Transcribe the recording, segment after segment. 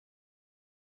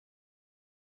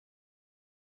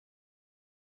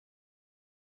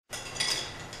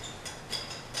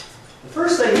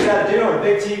first thing you got to do on a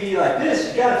big TV like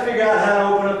this, you got to figure out how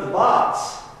to open up the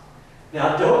box.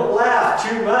 Now don't laugh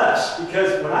too much,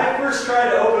 because when I first tried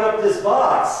to open up this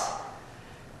box,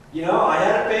 you know, I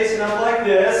had it facing up like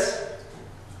this,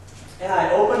 and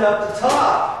I opened up the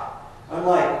top. I'm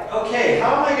like, okay,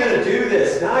 how am I going to do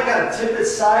this? Now I got to tip it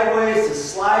sideways to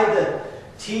slide the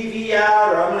TV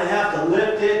out, or I'm going to have to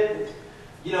lift it.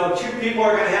 You know, two people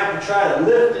are going to have to try to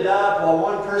lift it up while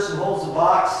one person holds the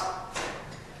box.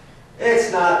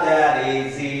 It's not that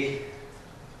easy,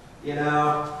 you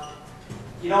know.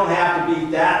 You don't have to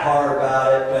be that hard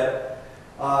about it, but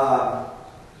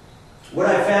what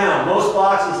I found, most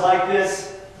boxes like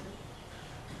this,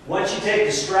 once you take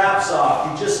the straps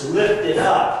off, you just lift it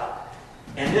up,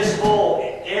 and this whole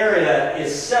area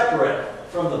is separate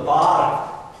from the bottom.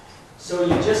 So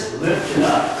you just lift it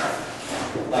up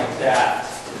like that.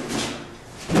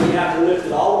 You have to lift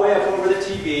it all the way up over the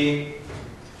TV,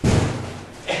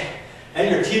 and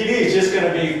your TV is just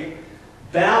going to be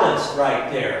balanced right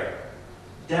there,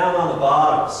 down on the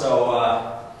bottom.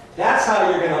 So that's how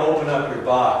you're going to open up your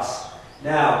box.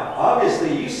 Now,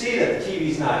 obviously, you see that the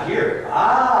TV's not here.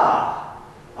 Ah,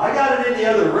 I got it in the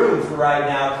other room for right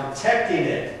now, protecting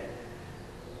it.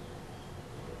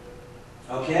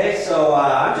 Okay, so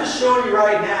I'm just showing you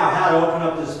right now how to open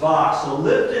up this box. So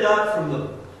lift it up from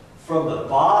the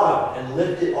bottom and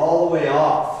lift it all the way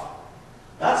off.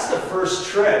 That's the first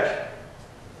trick.